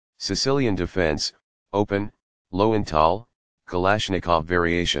Sicilian defense, open, Lwenthal, Kalashnikov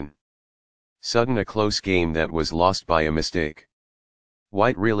variation. Sudden a close game that was lost by a mistake.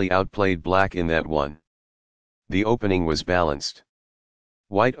 White really outplayed black in that one. The opening was balanced.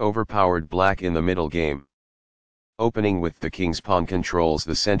 White overpowered black in the middle game. Opening with the king's pawn controls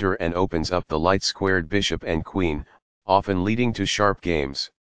the center and opens up the light-squared bishop and queen, often leading to sharp games.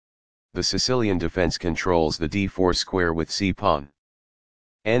 The Sicilian defense controls the d4 square with c-pawn.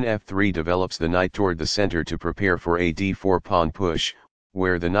 Nf3 develops the knight toward the center to prepare for a d4 pawn push,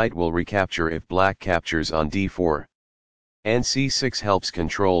 where the knight will recapture if black captures on d4. Nc6 helps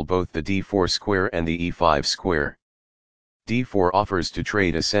control both the d4 square and the e5 square. d4 offers to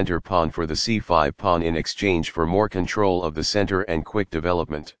trade a center pawn for the c5 pawn in exchange for more control of the center and quick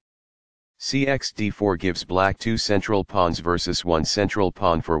development. Cx d4 gives black 2 central pawns versus 1 central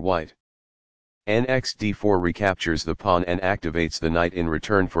pawn for white. Nx d4 recaptures the pawn and activates the knight in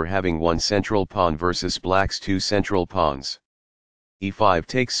return for having 1 central pawn versus black's 2 central pawns. e5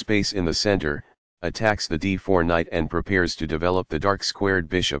 takes space in the center, attacks the d4 knight and prepares to develop the dark squared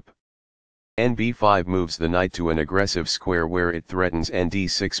bishop. Nb5 moves the knight to an aggressive square where it threatens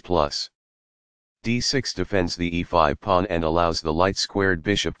Nd6+. d6 defends the e5 pawn and allows the light squared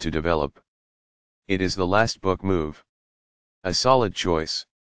bishop to develop. It is the last book move. A solid choice.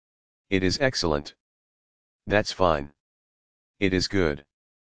 It is excellent. That's fine. It is good.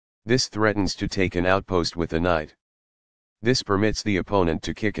 This threatens to take an outpost with a knight. This permits the opponent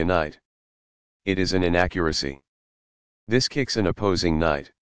to kick a knight. It is an inaccuracy. This kicks an opposing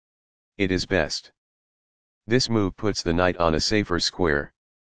knight. It is best. This move puts the knight on a safer square.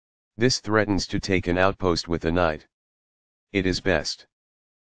 This threatens to take an outpost with a knight. It is best.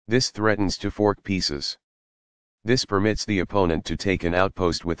 This threatens to fork pieces. This permits the opponent to take an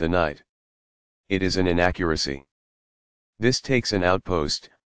outpost with a knight. It is an inaccuracy. This takes an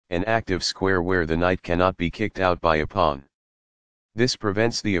outpost, an active square where the knight cannot be kicked out by a pawn. This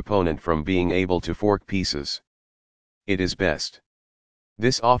prevents the opponent from being able to fork pieces. It is best.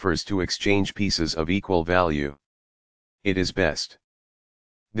 This offers to exchange pieces of equal value. It is best.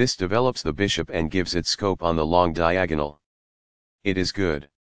 This develops the bishop and gives it scope on the long diagonal. It is good.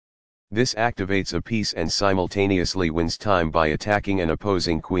 This activates a piece and simultaneously wins time by attacking an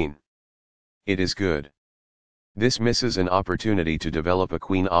opposing queen. It is good. This misses an opportunity to develop a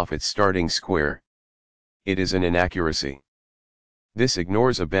queen off its starting square. It is an inaccuracy. This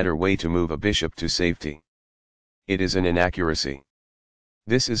ignores a better way to move a bishop to safety. It is an inaccuracy.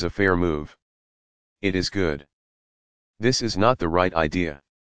 This is a fair move. It is good. This is not the right idea.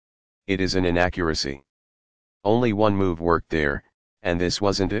 It is an inaccuracy. Only one move worked there, and this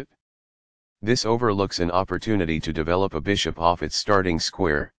wasn't it? This overlooks an opportunity to develop a bishop off its starting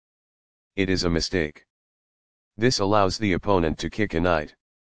square. It is a mistake. This allows the opponent to kick a knight.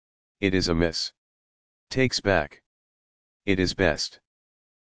 It is a miss. Takes back. It is best.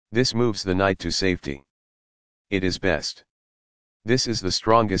 This moves the knight to safety. It is best. This is the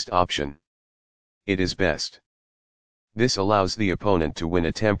strongest option. It is best. This allows the opponent to win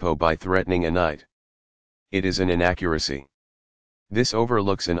a tempo by threatening a knight. It is an inaccuracy. This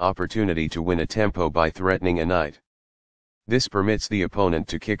overlooks an opportunity to win a tempo by threatening a knight. This permits the opponent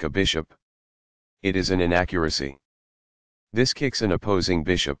to kick a bishop. It is an inaccuracy. This kicks an opposing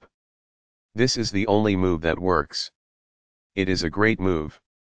bishop. This is the only move that works. It is a great move.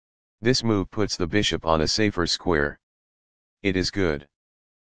 This move puts the bishop on a safer square. It is good.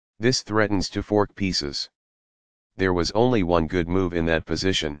 This threatens to fork pieces. There was only one good move in that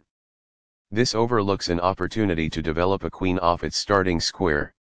position. This overlooks an opportunity to develop a queen off its starting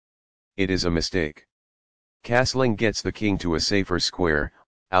square. It is a mistake. Castling gets the king to a safer square,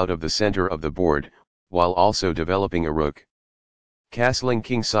 out of the center of the board, while also developing a rook. Castling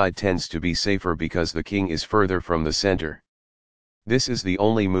kingside tends to be safer because the king is further from the center. This is the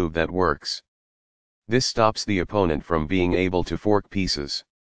only move that works. This stops the opponent from being able to fork pieces.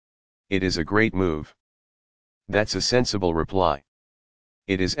 It is a great move. That's a sensible reply.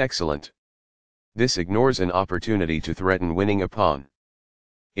 It is excellent. This ignores an opportunity to threaten winning a pawn.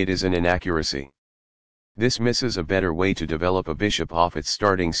 It is an inaccuracy. This misses a better way to develop a bishop off its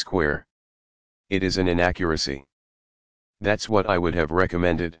starting square. It is an inaccuracy. That's what I would have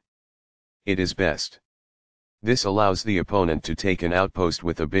recommended. It is best. This allows the opponent to take an outpost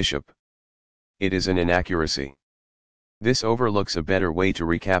with a bishop. It is an inaccuracy. This overlooks a better way to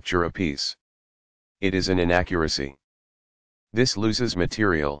recapture a piece. It is an inaccuracy. This loses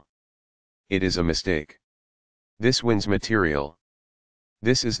material. It is a mistake. This wins material.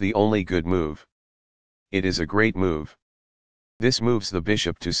 This is the only good move. It is a great move. This moves the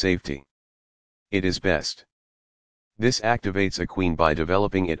bishop to safety. It is best. This activates a queen by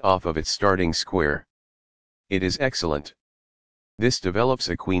developing it off of its starting square. It is excellent. This develops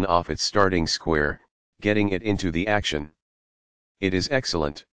a queen off its starting square, getting it into the action. It is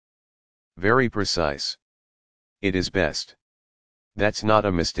excellent. Very precise. It is best. That's not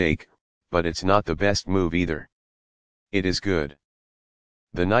a mistake, but it's not the best move either. It is good.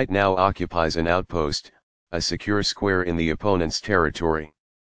 The knight now occupies an outpost, a secure square in the opponent's territory.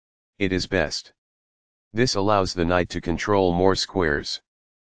 It is best. This allows the knight to control more squares.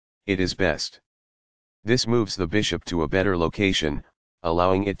 It is best. This moves the bishop to a better location,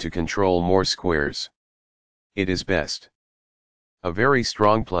 allowing it to control more squares. It is best. A very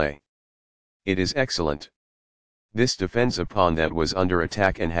strong play. It is excellent. This defends a pawn that was under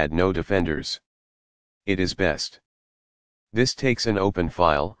attack and had no defenders. It is best. This takes an open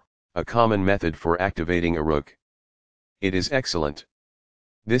file, a common method for activating a rook. It is excellent.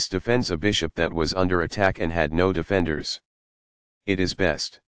 This defends a bishop that was under attack and had no defenders. It is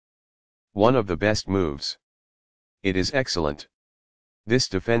best. One of the best moves. It is excellent. This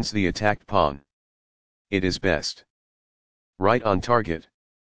defends the attacked pawn. It is best. Right on target.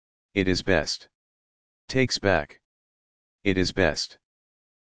 It is best. Takes back. It is best.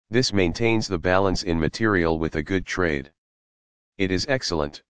 This maintains the balance in material with a good trade. It is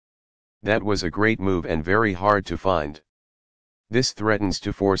excellent. That was a great move and very hard to find. This threatens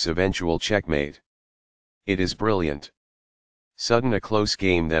to force eventual checkmate. It is brilliant. Sudden a close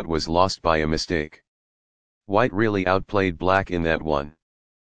game that was lost by a mistake. White really outplayed black in that one.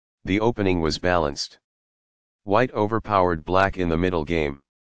 The opening was balanced. White overpowered black in the middle game.